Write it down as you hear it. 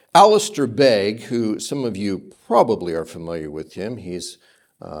Alistair Begg, who some of you probably are familiar with him, he's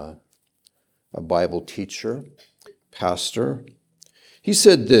a Bible teacher, pastor. He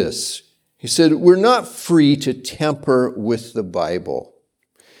said this. He said, "We're not free to tamper with the Bible.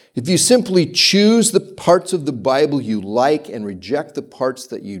 If you simply choose the parts of the Bible you like and reject the parts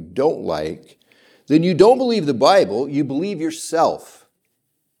that you don't like, then you don't believe the Bible, you believe yourself."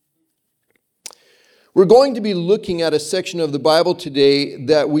 We're going to be looking at a section of the Bible today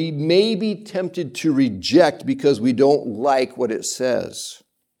that we may be tempted to reject because we don't like what it says.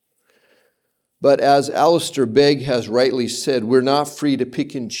 But as Alistair Begg has rightly said, we're not free to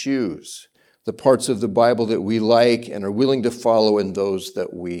pick and choose the parts of the Bible that we like and are willing to follow and those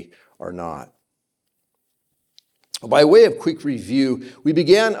that we are not. By way of quick review, we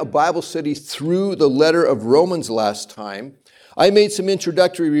began a Bible study through the letter of Romans last time. I made some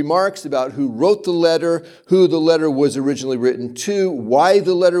introductory remarks about who wrote the letter, who the letter was originally written to, why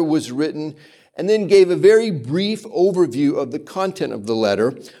the letter was written, and then gave a very brief overview of the content of the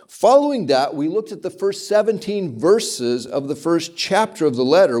letter. Following that, we looked at the first 17 verses of the first chapter of the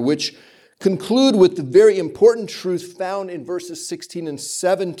letter, which conclude with the very important truth found in verses 16 and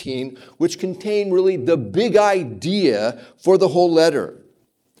 17, which contain really the big idea for the whole letter.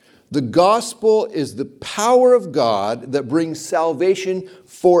 The gospel is the power of God that brings salvation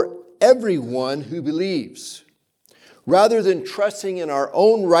for everyone who believes. Rather than trusting in our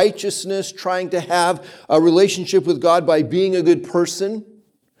own righteousness, trying to have a relationship with God by being a good person,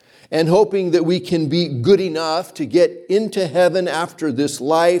 and hoping that we can be good enough to get into heaven after this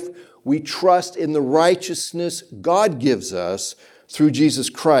life, we trust in the righteousness God gives us through Jesus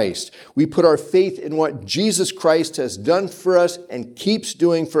Christ. We put our faith in what Jesus Christ has done for us and keeps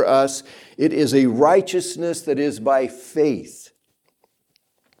doing for us. It is a righteousness that is by faith.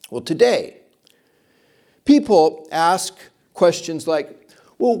 Well, today, people ask questions like,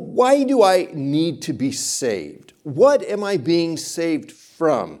 well, why do I need to be saved? What am I being saved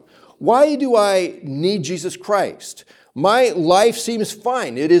from? Why do I need Jesus Christ? My life seems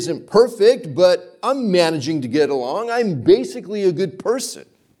fine. It isn't perfect, but I'm managing to get along. I'm basically a good person.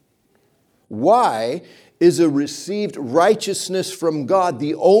 Why is a received righteousness from God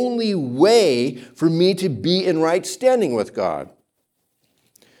the only way for me to be in right standing with God?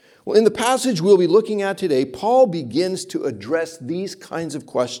 Well, in the passage we'll be looking at today, Paul begins to address these kinds of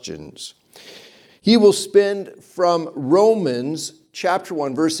questions. He will spend from Romans chapter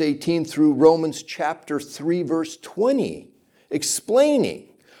 1, verse 18 through Romans chapter 3, verse 20, explaining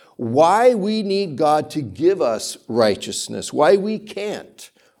why we need God to give us righteousness, why we can't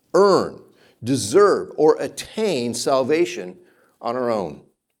earn, deserve, or attain salvation on our own.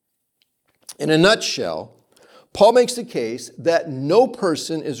 In a nutshell, Paul makes the case that no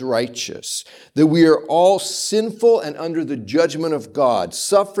person is righteous, that we are all sinful and under the judgment of God,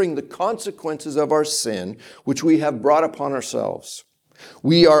 suffering the consequences of our sin, which we have brought upon ourselves.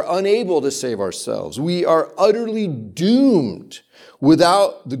 We are unable to save ourselves. We are utterly doomed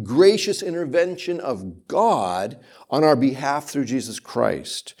without the gracious intervention of God on our behalf through Jesus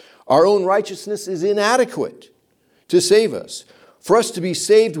Christ. Our own righteousness is inadequate to save us. For us to be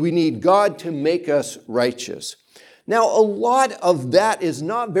saved, we need God to make us righteous. Now, a lot of that is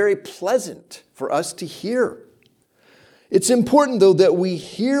not very pleasant for us to hear. It's important, though, that we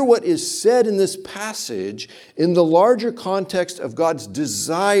hear what is said in this passage in the larger context of God's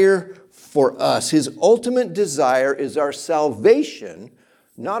desire for us. His ultimate desire is our salvation,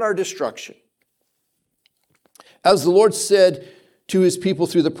 not our destruction. As the Lord said to his people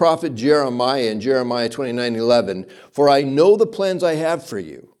through the prophet Jeremiah in Jeremiah 29:11, "For I know the plans I have for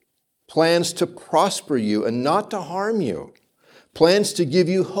you, plans to prosper you and not to harm you, plans to give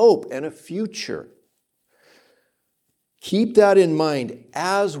you hope and a future." Keep that in mind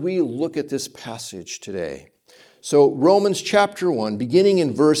as we look at this passage today. So Romans chapter 1, beginning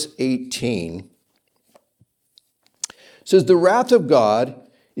in verse 18, says, "The wrath of God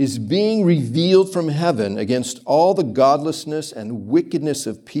is being revealed from heaven against all the godlessness and wickedness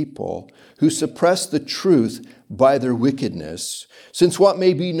of people who suppress the truth by their wickedness, since what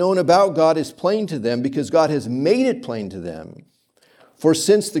may be known about God is plain to them because God has made it plain to them. For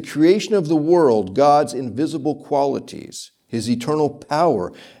since the creation of the world, God's invisible qualities, his eternal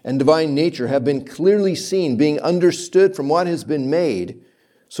power and divine nature have been clearly seen, being understood from what has been made,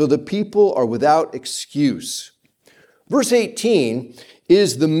 so the people are without excuse." Verse 18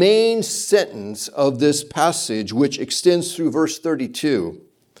 is the main sentence of this passage, which extends through verse 32.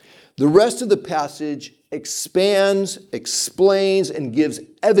 The rest of the passage expands, explains, and gives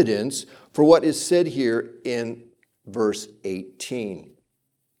evidence for what is said here in verse 18.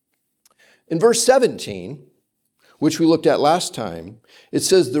 In verse 17, which we looked at last time, it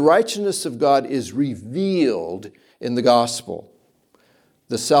says the righteousness of God is revealed in the gospel,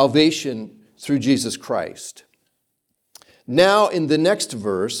 the salvation through Jesus Christ. Now in the next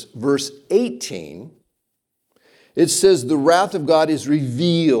verse, verse 18, it says the wrath of God is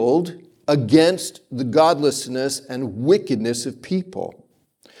revealed against the godlessness and wickedness of people.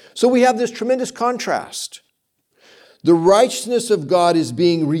 So we have this tremendous contrast. The righteousness of God is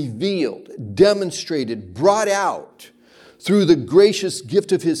being revealed, demonstrated, brought out through the gracious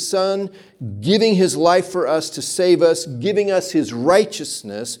gift of His Son, giving His life for us to save us, giving us His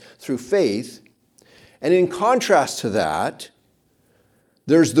righteousness through faith. And in contrast to that,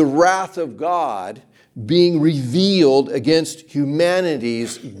 there's the wrath of God being revealed against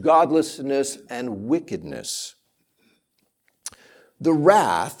humanity's godlessness and wickedness. The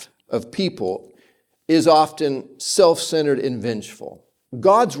wrath of people is often self-centered and vengeful.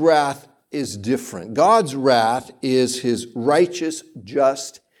 God's wrath is different. God's wrath is His righteous,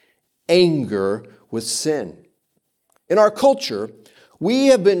 just anger with sin. In our culture, we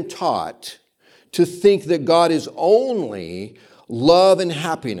have been taught to think that God is only love and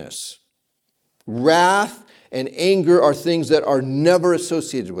happiness. Wrath and anger are things that are never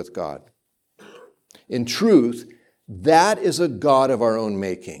associated with God. In truth, that is a God of our own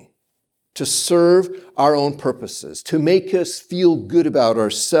making, to serve our own purposes, to make us feel good about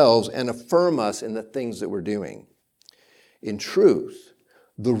ourselves and affirm us in the things that we're doing. In truth,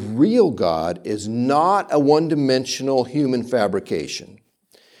 the real God is not a one-dimensional human fabrication.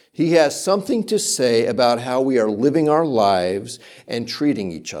 He has something to say about how we are living our lives and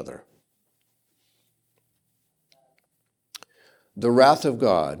treating each other. The wrath of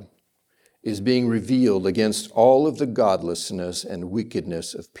God is being revealed against all of the godlessness and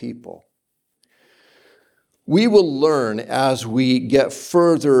wickedness of people. We will learn as we get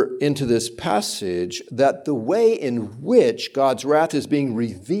further into this passage that the way in which God's wrath is being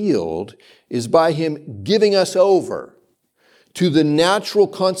revealed is by Him giving us over to the natural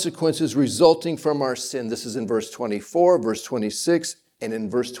consequences resulting from our sin. This is in verse 24, verse 26, and in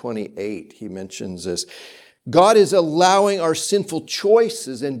verse 28 He mentions this. God is allowing our sinful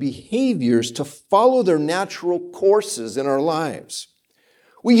choices and behaviors to follow their natural courses in our lives.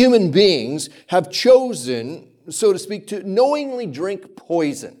 We human beings have chosen, so to speak, to knowingly drink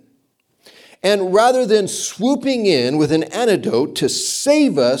poison. And rather than swooping in with an antidote to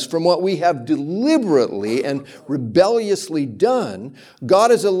save us from what we have deliberately and rebelliously done, God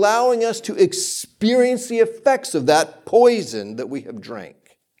is allowing us to experience the effects of that poison that we have drank.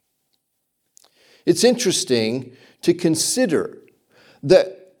 It's interesting to consider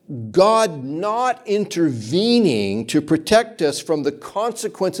that God not intervening to protect us from the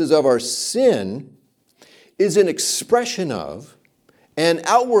consequences of our sin is an expression of, an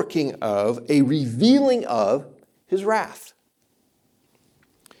outworking of, a revealing of His wrath.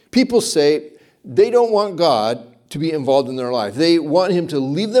 People say they don't want God to be involved in their life. They want Him to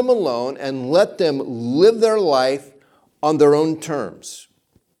leave them alone and let them live their life on their own terms.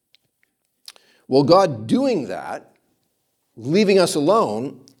 Well, God doing that, leaving us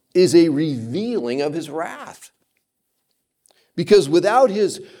alone, is a revealing of His wrath. Because without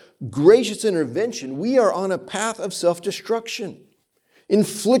His gracious intervention, we are on a path of self-destruction,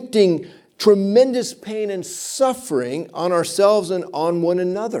 inflicting tremendous pain and suffering on ourselves and on one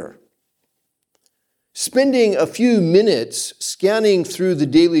another. Spending a few minutes scanning through the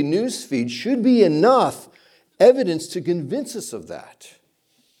daily news feed should be enough evidence to convince us of that.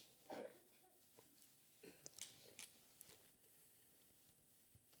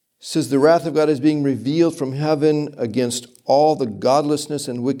 It says the wrath of God is being revealed from heaven against all the godlessness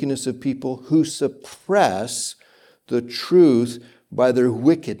and wickedness of people who suppress the truth by their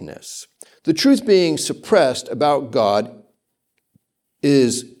wickedness. The truth being suppressed about God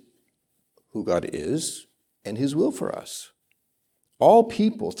is who God is and His will for us. All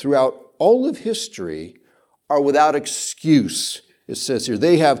people throughout all of history are without excuse. It says here,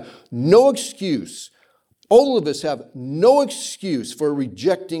 they have no excuse. All of us have no excuse for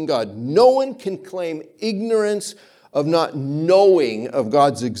rejecting God. No one can claim ignorance of not knowing of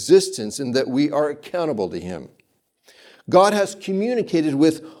God's existence and that we are accountable to Him. God has communicated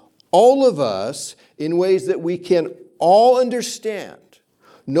with all of us in ways that we can all understand,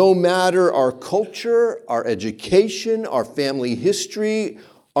 no matter our culture, our education, our family history,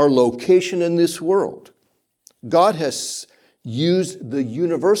 our location in this world. God has used the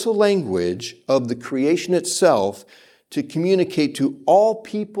universal language of the creation itself to communicate to all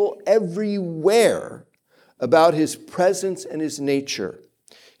people everywhere about His presence and His nature,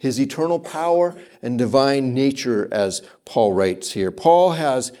 His eternal power and divine nature, as Paul writes here. Paul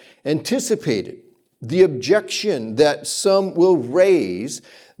has anticipated the objection that some will raise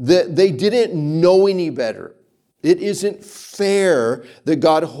that they didn't know any better. It isn't fair that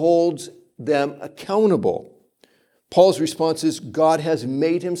God holds them accountable. Paul's response is, God has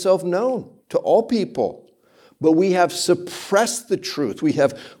made himself known to all people, but we have suppressed the truth. We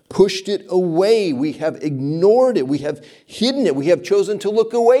have pushed it away. We have ignored it. We have hidden it. We have chosen to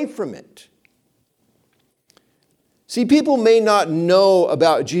look away from it. See, people may not know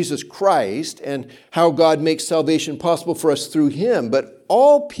about Jesus Christ and how God makes salvation possible for us through him, but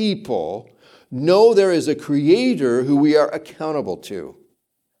all people know there is a Creator who we are accountable to.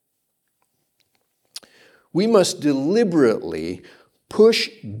 We must deliberately push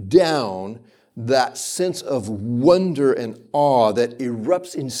down that sense of wonder and awe that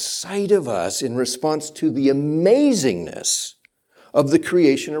erupts inside of us in response to the amazingness of the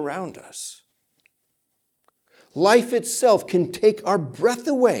creation around us. Life itself can take our breath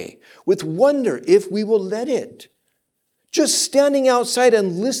away with wonder if we will let it. Just standing outside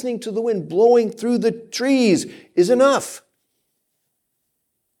and listening to the wind blowing through the trees is enough.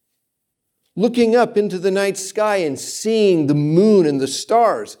 Looking up into the night sky and seeing the moon and the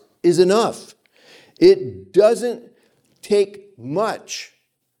stars is enough. It doesn't take much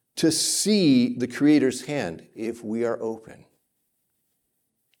to see the Creator's hand if we are open.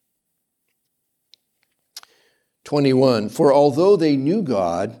 21, for although they knew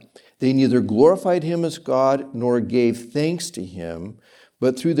God, they neither glorified him as God nor gave thanks to him,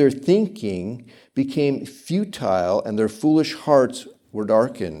 but through their thinking became futile and their foolish hearts were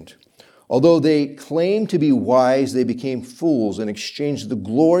darkened. Although they claimed to be wise, they became fools and exchanged the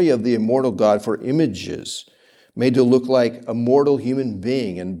glory of the immortal God for images made to look like a mortal human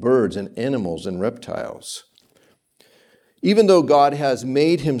being and birds and animals and reptiles. Even though God has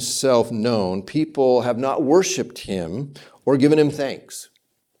made himself known, people have not worshiped him or given him thanks.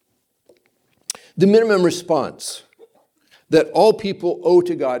 The minimum response that all people owe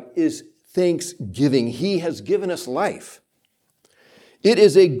to God is thanksgiving. He has given us life. It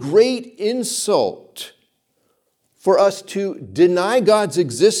is a great insult for us to deny God's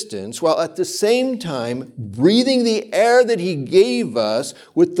existence while at the same time breathing the air that he gave us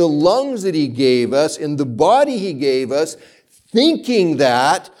with the lungs that he gave us in the body he gave us, thinking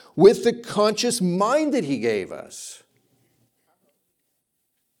that with the conscious mind that he gave us.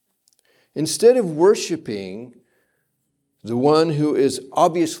 Instead of worshiping the one who is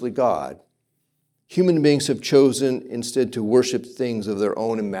obviously God, human beings have chosen instead to worship things of their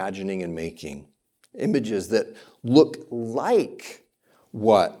own imagining and making, images that look like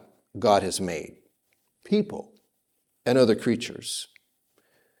what God has made, people and other creatures.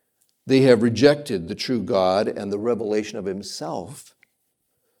 They have rejected the true God and the revelation of himself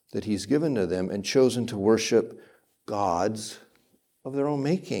that he's given to them and chosen to worship gods of their own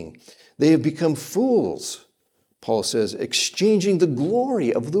making. They have become fools, Paul says, exchanging the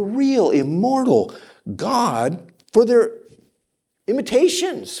glory of the real, immortal God for their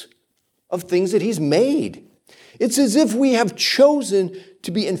imitations of things that he's made. It's as if we have chosen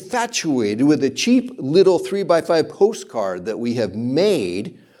to be infatuated with a cheap little 3x5 postcard that we have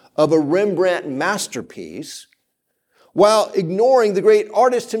made of a Rembrandt masterpiece while ignoring the great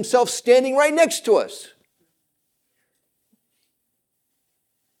artist himself standing right next to us.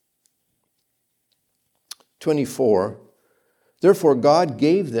 Therefore, God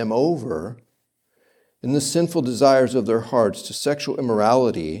gave them over in the sinful desires of their hearts to sexual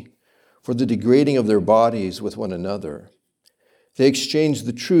immorality for the degrading of their bodies with one another. They exchanged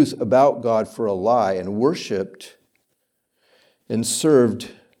the truth about God for a lie and worshiped and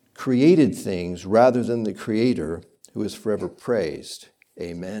served created things rather than the Creator who is forever praised.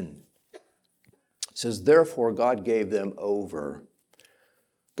 Amen. It says, therefore, God gave them over.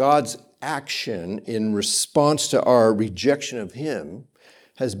 God's action in response to our rejection of him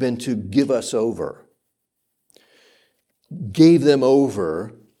has been to give us over. Gave them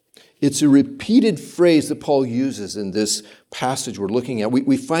over. It's a repeated phrase that Paul uses in this passage we're looking at.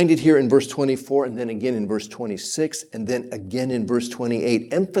 We find it here in verse 24 and then again in verse 26 and then again in verse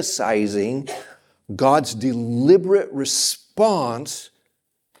 28, emphasizing God's deliberate response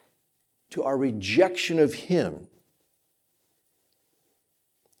to our rejection of him.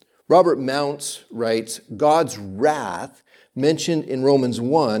 Robert Mounce writes, God's wrath mentioned in Romans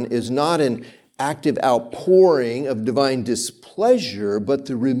 1 is not an active outpouring of divine displeasure, but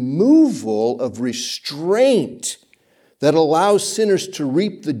the removal of restraint that allows sinners to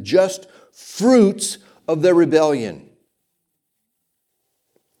reap the just fruits of their rebellion.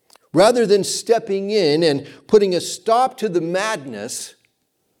 Rather than stepping in and putting a stop to the madness,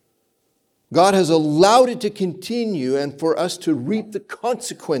 God has allowed it to continue and for us to reap the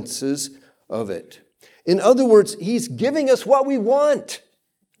consequences of it. In other words, he's giving us what we want.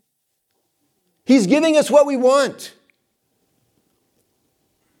 He's giving us what we want.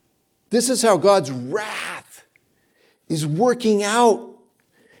 This is how God's wrath is working out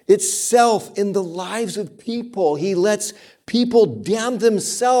itself in the lives of people. He lets people damn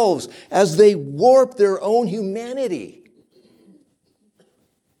themselves as they warp their own humanity.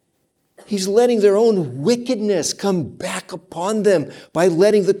 He's letting their own wickedness come back upon them by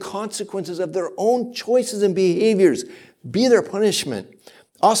letting the consequences of their own choices and behaviors be their punishment.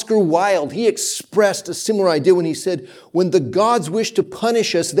 Oscar Wilde, he expressed a similar idea when he said, when the gods wish to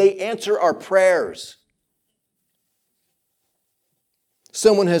punish us, they answer our prayers.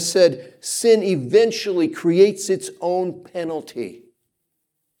 Someone has said, sin eventually creates its own penalty.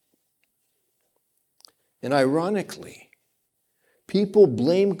 And ironically, people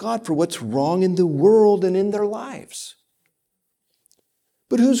blame God for what's wrong in the world and in their lives.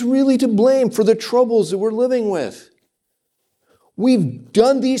 But who's really to blame for the troubles that we're living with? We've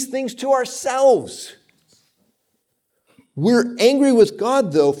done these things to ourselves. We're angry with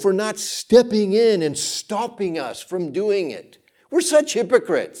God, though, for not stepping in and stopping us from doing it. We're such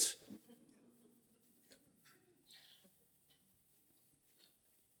hypocrites.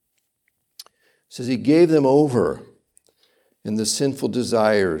 It says he gave them over in the sinful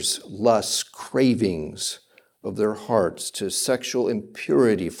desires, lusts, cravings of their hearts to sexual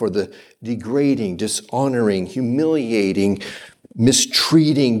impurity, for the degrading, dishonoring, humiliating,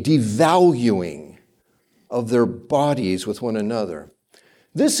 mistreating, devaluing of their bodies with one another.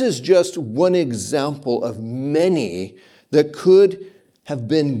 This is just one example of many that could have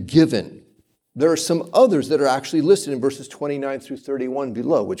been given. There are some others that are actually listed in verses 29 through 31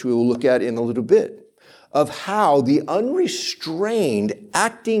 below, which we will look at in a little bit, of how the unrestrained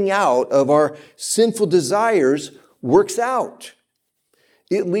acting out of our sinful desires works out.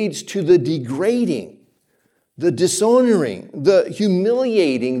 It leads to the degrading, the dishonoring, the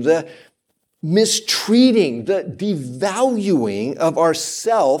humiliating, the mistreating, the devaluing of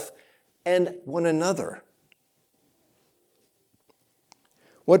ourself and one another.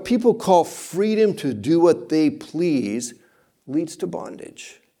 What people call freedom to do what they please leads to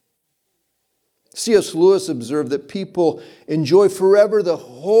bondage. C.S. Lewis observed that people enjoy forever the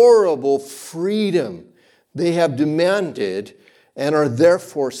horrible freedom they have demanded and are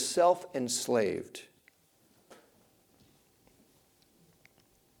therefore self-enslaved.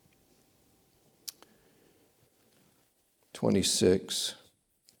 (26)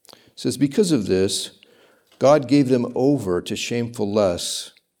 says, because of this, God gave them over to shameful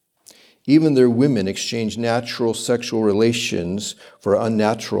lusts. Even their women exchanged natural sexual relations for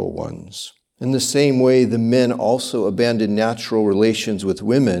unnatural ones. In the same way, the men also abandoned natural relations with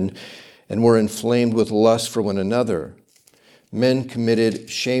women and were inflamed with lust for one another. Men committed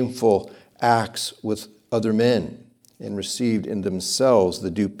shameful acts with other men and received in themselves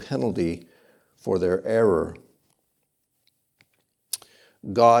the due penalty for their error.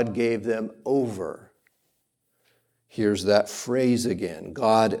 God gave them over. Here's that phrase again.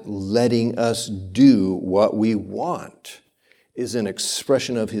 God letting us do what we want is an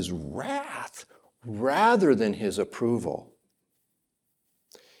expression of his wrath rather than his approval.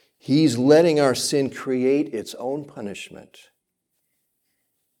 He's letting our sin create its own punishment.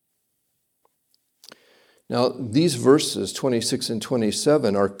 Now, these verses, 26 and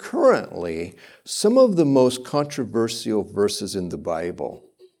 27, are currently some of the most controversial verses in the Bible,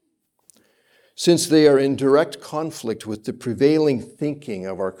 since they are in direct conflict with the prevailing thinking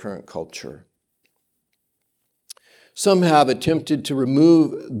of our current culture. Some have attempted to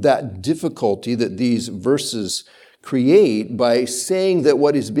remove that difficulty that these verses create by saying that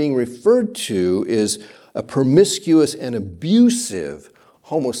what is being referred to is a promiscuous and abusive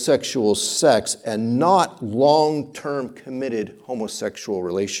homosexual sex and not long-term committed homosexual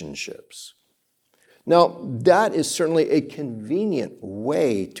relationships. Now, that is certainly a convenient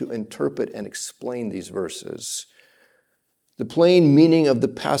way to interpret and explain these verses. The plain meaning of the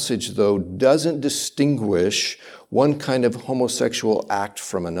passage, though, doesn't distinguish one kind of homosexual act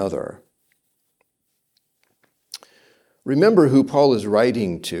from another. Remember who Paul is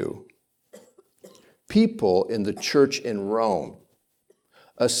writing to. People in the church in Rome,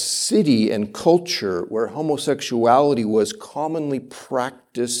 a city and culture where homosexuality was commonly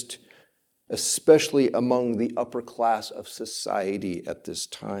practiced, especially among the upper class of society at this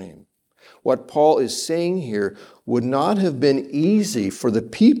time. What Paul is saying here would not have been easy for the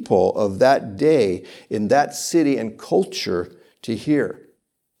people of that day in that city and culture to hear.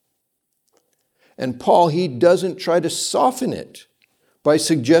 And Paul, he doesn't try to soften it by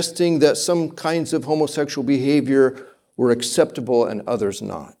suggesting that some kinds of homosexual behavior were acceptable and others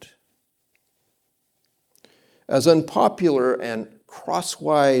not. As unpopular and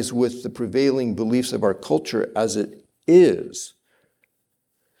crosswise with the prevailing beliefs of our culture as it is,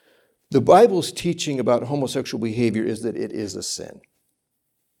 the Bible's teaching about homosexual behavior is that it is a sin.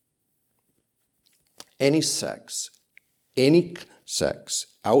 Any sex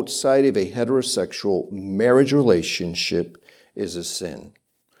outside of a heterosexual marriage relationship is a sin.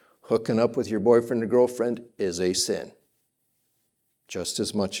 Hooking up with your boyfriend or girlfriend is a sin, just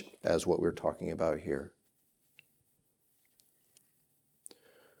as much as what we're talking about here.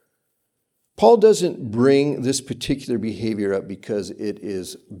 Paul doesn't bring this particular behavior up because it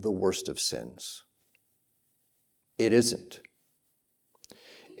is the worst of sins. It isn't.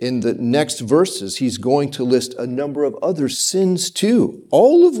 In the next verses, he's going to list a number of other sins too,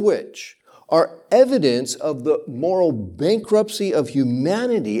 all of which are evidence of the moral bankruptcy of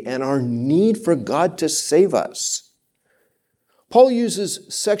humanity and our need for God to save us. Paul uses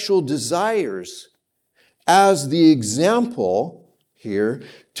sexual desires as the example here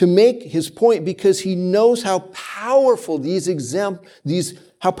to make his point because he knows how powerful these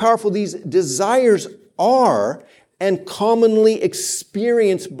desires are and commonly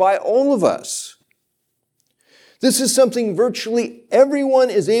experienced by all of us. This is something virtually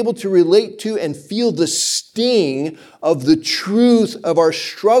everyone is able to relate to and feel the sting of the truth of our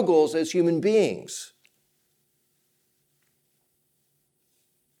struggles as human beings.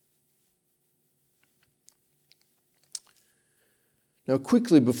 Now,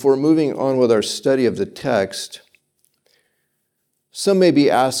 quickly, before moving on with our study of the text, some may be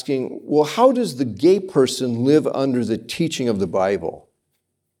asking, well, how does the gay person live under the teaching of the Bible?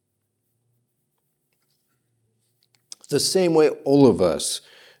 The same way all of us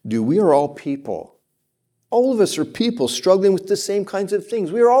do. We are all people. All of us are people struggling with the same kinds of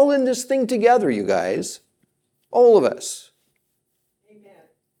things. We are all in this thing together, you guys. All of us.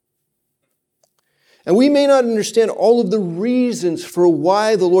 And we may not understand all of the reasons for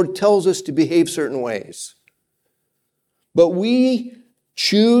why the Lord tells us to behave certain ways. But we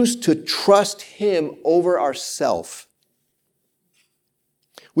choose to trust Him over ourselves.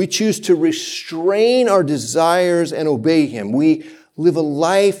 We choose to restrain our desires and obey Him. We live a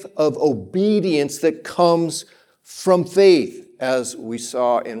life of obedience that comes from faith, as we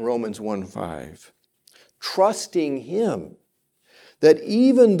saw in Romans 1:5. Trusting Him. That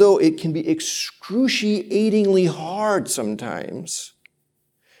even though it can be excruciatingly hard sometimes,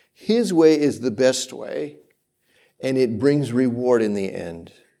 His way is the best way, and it brings reward in the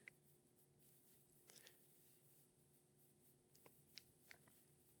end.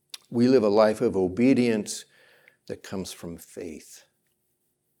 We live a life of obedience that comes from faith,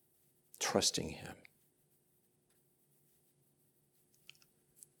 trusting Him.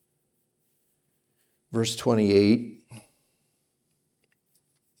 Verse 28.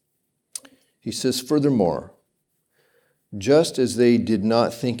 He says, furthermore, just as they did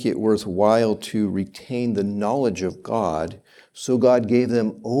not think it worthwhile to retain the knowledge of God, so God gave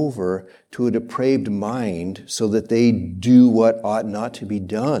them over to a depraved mind so that they do what ought not to be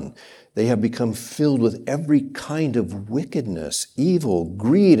done. They have become filled with every kind of wickedness, evil,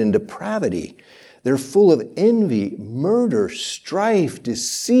 greed, and depravity. They're full of envy, murder, strife,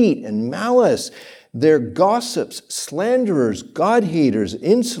 deceit, and malice. They're gossips, slanderers, God-haters,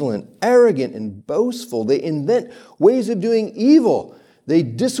 insolent, arrogant, and boastful. They invent ways of doing evil. They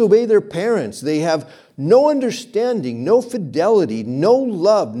disobey their parents. They have no understanding, no fidelity, no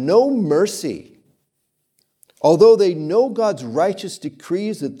love, no mercy. Although they know God's righteous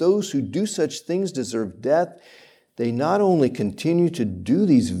decrees that those who do such things deserve death, they not only continue to do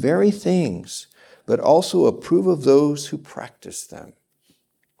these very things, but also approve of those who practice them.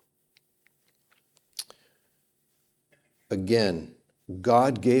 Again,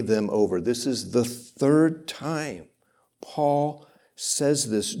 God gave them over. This is the third time Paul says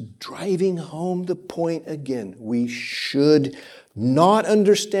this, driving home the point again. We should not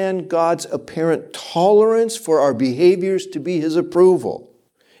understand God's apparent tolerance for our behaviors to be His approval.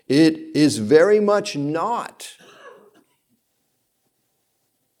 It is very much not.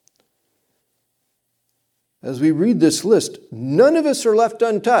 As we read this list, none of us are left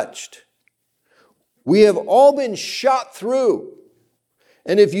untouched. We have all been shot through.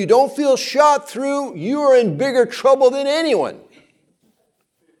 And if you don't feel shot through, you are in bigger trouble than anyone.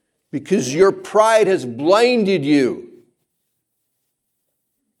 Because your pride has blinded you.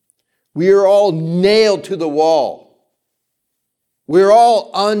 We are all nailed to the wall. We're all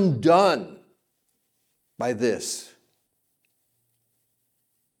undone by this.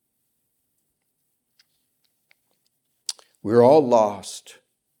 We're all lost,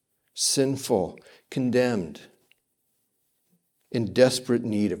 sinful, condemned, in desperate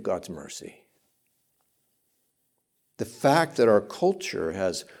need of God's mercy. the fact that our culture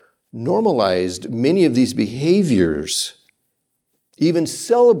has normalized many of these behaviors, even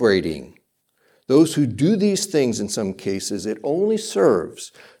celebrating those who do these things in some cases, it only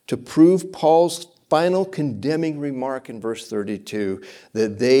serves to prove Paul's final condemning remark in verse 32,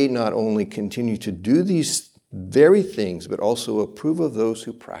 that they not only continue to do these very things, but also approve of those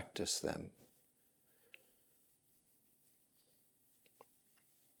who practice them.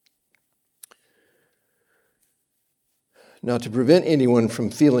 Now, to prevent anyone from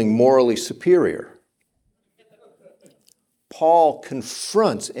feeling morally superior, Paul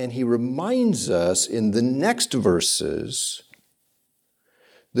confronts and he reminds us in the next verses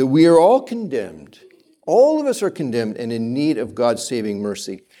that we are all condemned. All of us are condemned and in need of God's saving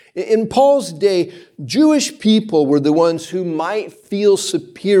mercy. In Paul's day, Jewish people were the ones who might feel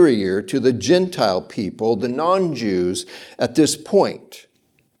superior to the Gentile people, the non-Jews, at this point.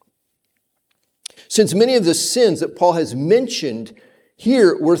 Since many of the sins that Paul has mentioned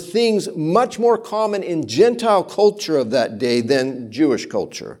here were things much more common in Gentile culture of that day than Jewish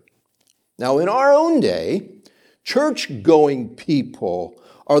culture. Now, in our own day, church-going people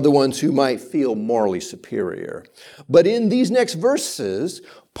are the ones who might feel morally superior. But in these next verses,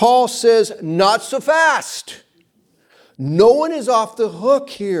 Paul says, not so fast. No one is off the hook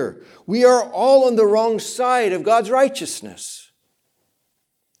here. We are all on the wrong side of God's righteousness.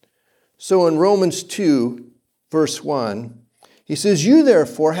 So in Romans 2, verse 1, he says, you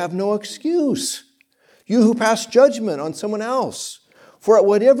therefore have no excuse, you who pass judgment on someone else. For at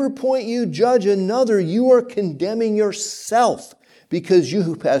whatever point you judge another, you are condemning yourself, because you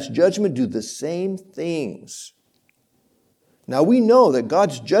who pass judgment do the same things. Now we know that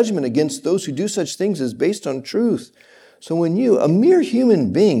God's judgment against those who do such things is based on truth. So when you, a mere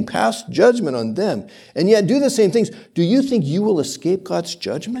human being, pass judgment on them, and yet do the same things, do you think you will escape God's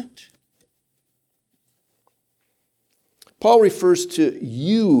judgment? Paul refers to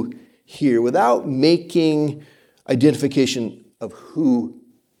you here without making identification of who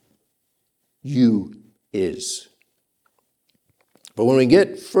you is. But when we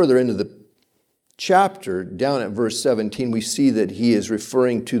get further into the chapter, down at verse 17, we see that he is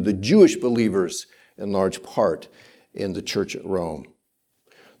referring to the Jewish believers in large part in the church at Rome.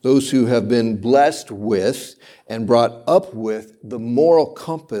 Those who have been blessed with and brought up with the moral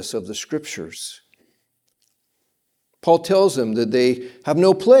compass of the Scriptures. Paul tells them that they have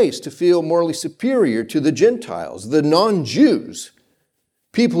no place to feel morally superior to the Gentiles, the non-Jews,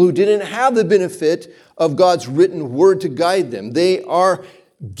 people who didn't have the benefit of God's written word to guide them. They are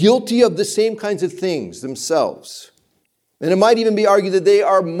guilty of the same kinds of things themselves. And it might even be argued that they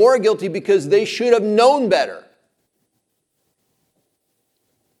are more guilty because they should have known better.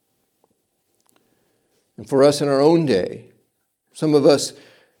 And for us in our own day, some of us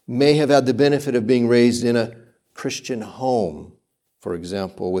may have had the benefit of being raised in a Christian home, for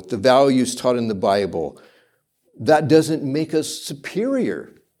example, with the values taught in the Bible. That doesn't make us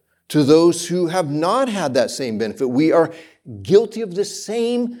superior to those who have not had that same benefit. We are guilty of the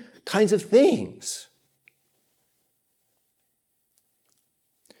same kinds of things.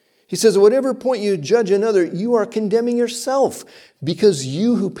 He says, at whatever point you judge another, you are condemning yourself, because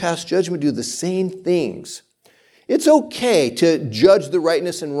you who pass judgment do the same things. It's okay to judge the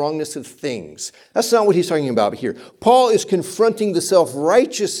rightness and wrongness of things. That's not what he's talking about here. Paul is confronting the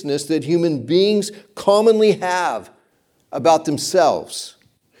self-righteousness that human beings commonly have about themselves.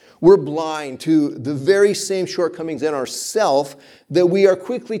 We're blind to the very same shortcomings in ourselves that we are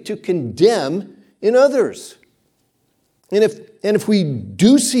quickly to condemn in others. And if we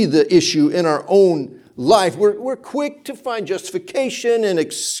do see the issue in our own life, we're quick to find justification and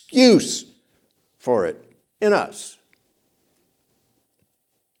excuse for it in us,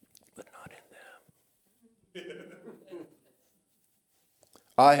 but not in them.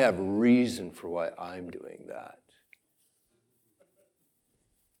 I have reason for why I'm doing that.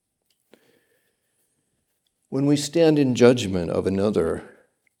 When we stand in judgment of another,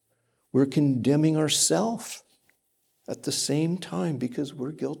 we're condemning ourselves at the same time because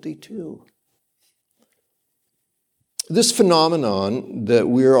we're guilty too. This phenomenon that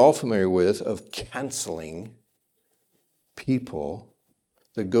we're all familiar with of canceling people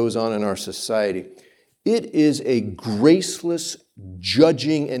that goes on in our society, it is a graceless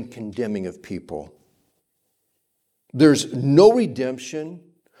judging and condemning of people. There's no redemption,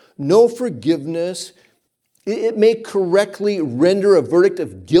 no forgiveness. It may correctly render a verdict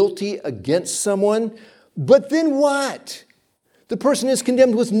of guilty against someone, but then what? The person is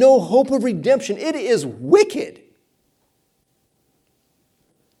condemned with no hope of redemption. It is wicked.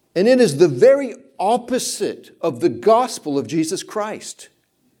 And it is the very opposite of the gospel of Jesus Christ.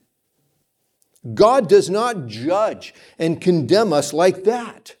 God does not judge and condemn us like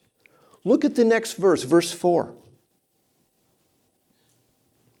that. Look at the next verse, verse 4.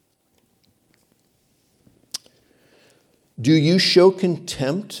 Do you show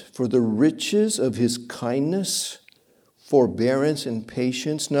contempt for the riches of his kindness, forbearance, and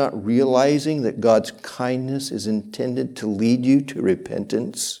patience, not realizing that God's kindness is intended to lead you to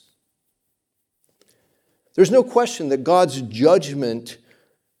repentance? There's no question that God's judgment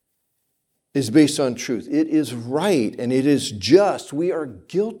is based on truth. It is right and it is just. We are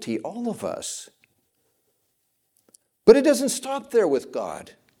guilty, all of us. But it doesn't stop there with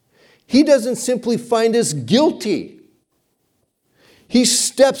God. He doesn't simply find us guilty. He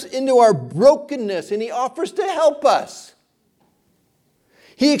steps into our brokenness and he offers to help us.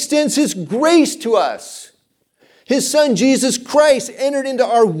 He extends his grace to us. His son, Jesus Christ, entered into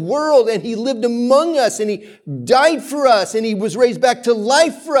our world and he lived among us and he died for us and he was raised back to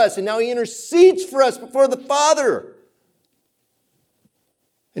life for us and now he intercedes for us before the Father.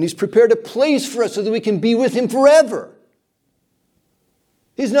 And he's prepared a place for us so that we can be with him forever.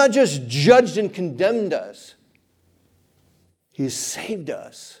 He's not just judged and condemned us. He's saved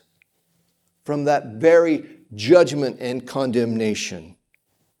us from that very judgment and condemnation.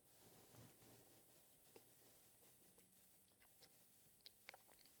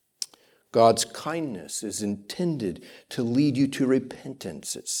 God's kindness is intended to lead you to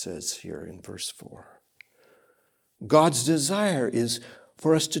repentance, it says here in verse 4. God's desire is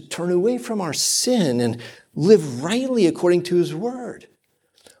for us to turn away from our sin and live rightly according to his word.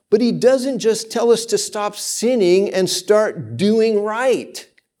 But he doesn't just tell us to stop sinning and start doing right.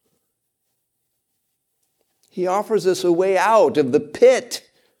 He offers us a way out of the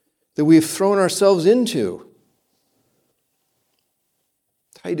pit that we've thrown ourselves into.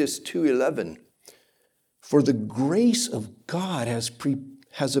 Titus 2:11, for the grace of God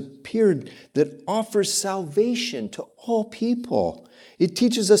has appeared that offers salvation to all people. It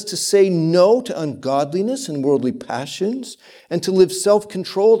teaches us to say no to ungodliness and worldly passions and to live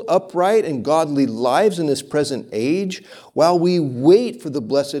self-controlled, upright, and godly lives in this present age while we wait for the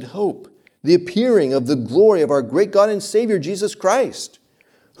blessed hope, the appearing of the glory of our great God and Savior, Jesus Christ,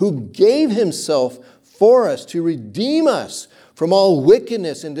 who gave himself for us to redeem us from all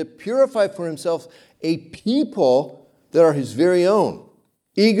wickedness and to purify for himself a people that are his very own,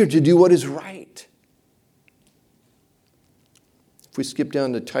 eager to do what is right. If we skip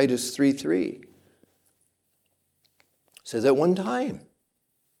down to Titus 3:3, it says, at one time,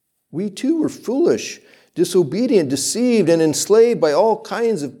 we too were foolish, disobedient, deceived, and enslaved by all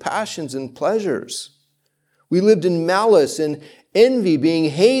kinds of passions and pleasures. We lived in malice and envy,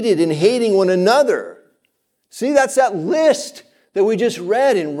 being hated and hating one another. See, that's that list that we just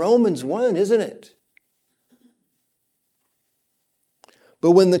read in Romans 1, isn't it?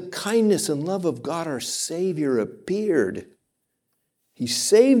 But when the kindness and love of God our Savior appeared, he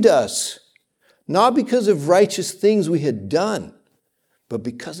saved us, not because of righteous things we had done, but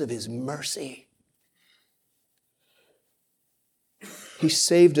because of his mercy. He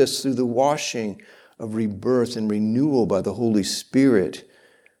saved us through the washing of rebirth and renewal by the Holy Spirit,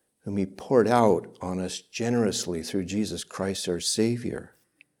 whom he poured out on us generously through Jesus Christ our Savior,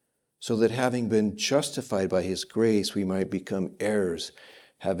 so that having been justified by his grace, we might become heirs,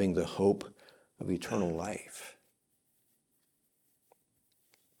 having the hope of eternal life.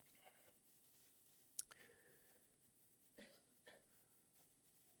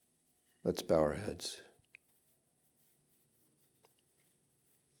 Let's bow our heads.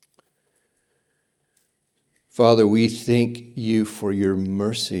 Father, we thank you for your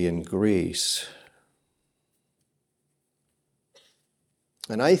mercy and grace.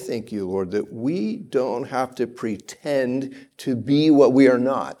 And I thank you, Lord, that we don't have to pretend to be what we are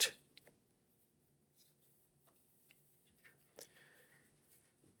not.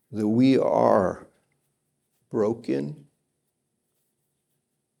 That we are broken,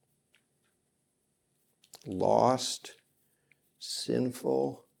 lost,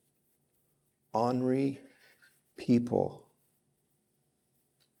 sinful, ornery people.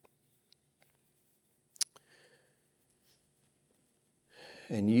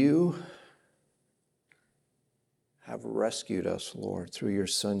 And you have rescued us, Lord, through your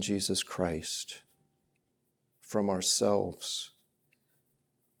Son, Jesus Christ, from ourselves.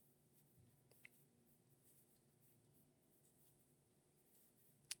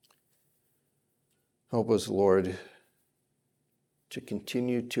 Help us, Lord, to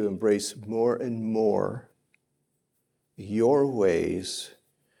continue to embrace more and more your ways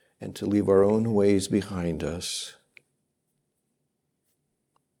and to leave our own ways behind us.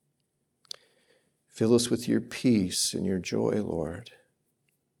 Fill us with your peace and your joy, Lord.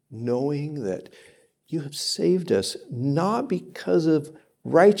 knowing that you have saved us not because of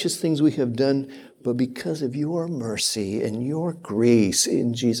righteous things we have done, but because of your mercy and your grace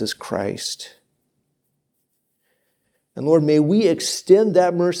in Jesus Christ. And Lord, may we extend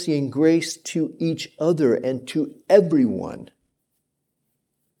that mercy and grace to each other and to everyone.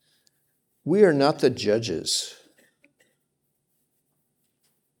 We are not the judges.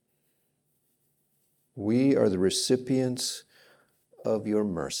 We are the recipients of your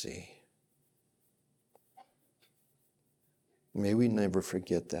mercy. May we never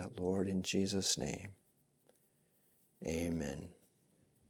forget that, Lord, in Jesus' name. Amen.